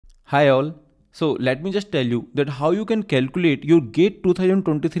Hi all. So let me just tell you that how you can calculate your GATE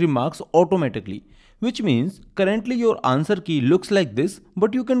 2023 marks automatically. Which means currently your answer key looks like this,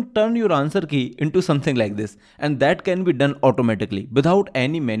 but you can turn your answer key into something like this, and that can be done automatically without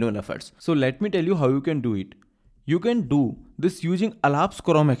any manual efforts. So let me tell you how you can do it. You can do this using Alaaps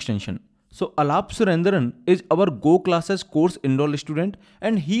Chrome extension. So Alaaps Rendaran is our Go classes course enroll student,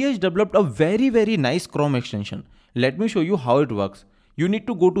 and he has developed a very nice Chrome extension. Let me show you how it works. You need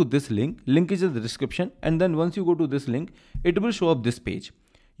to go to this link is in the description, and then once you go to this link, it will show up this page.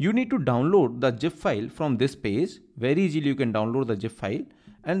 You need to download the zip file from this page. Very easily you can download the zip file,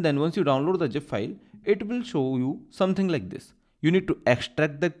 and then once you download the zip file, it will show you something like this. You need to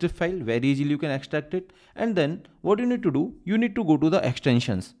extract that zip file. Very easily you can extract it, and then what you need to do, you need to go to the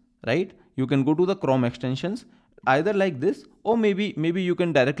extensions, right? You can go to the Chrome extensions, either like this, or maybe you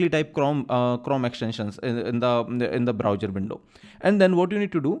can directly type Chrome extensions in the browser window. And then what you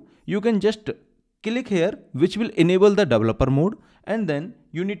need to do, you can just click here, which will enable the developer mode, and then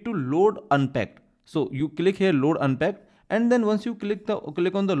you need to load unpacked. So you click here, load unpacked, and then once you click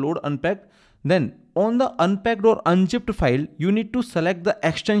on the load unpacked, then on the unpacked or unzipped file, you need to select the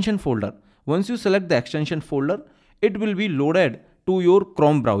extension folder. Once you select the extension folder, it will be loaded to your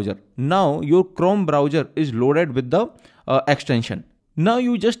Chrome browser. Now your Chrome browser is loaded with the extension. Now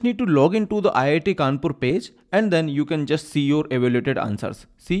you just need to log into the IIT Kanpur page, and then you can just see your evaluated answers.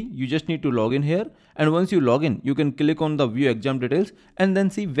 See, you just need to log in here, and once you log in, you can click on the view exam details, and then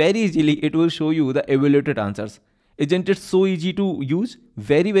see, very easily it will show you the evaluated answers. Isn't it so easy to use?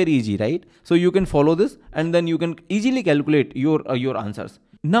 Very easy, right? So you can follow this, and then you can easily calculate your answers.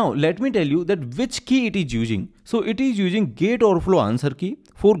 Now let me tell you that which key it is using. So it is using Gateoverflow answer key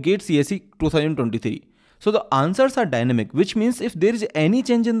for GATE CSE 2023. So the answers are dynamic, which means if there is any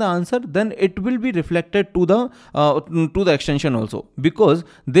change in the answer, then it will be reflected to the extension also, because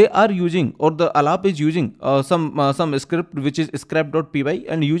they are using, or the Alaap is using some script which is scrap.py,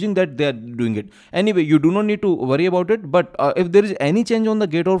 and using that they are doing it. Anyway, you do not need to worry about it, but if there is any change on the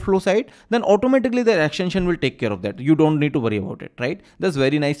Gateoverflow side, then automatically the extension will take care of that. You don't need to worry about it, right? That's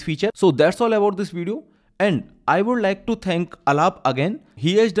very nice feature. So that's all about this video. And I would like to thank Alaap again.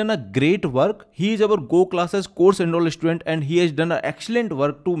 He has done a great work. He is our Go classes course enroll student, and he has done an excellent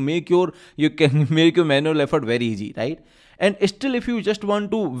work to make your manual effort very easy, right? And still, if you just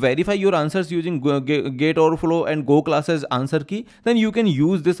want to verify your answers using Gateoverflow and Go classes answer key, then you can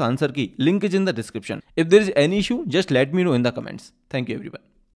use this answer key. Link is in the description. If there is any issue, just let me know in the comments. Thank you everyone.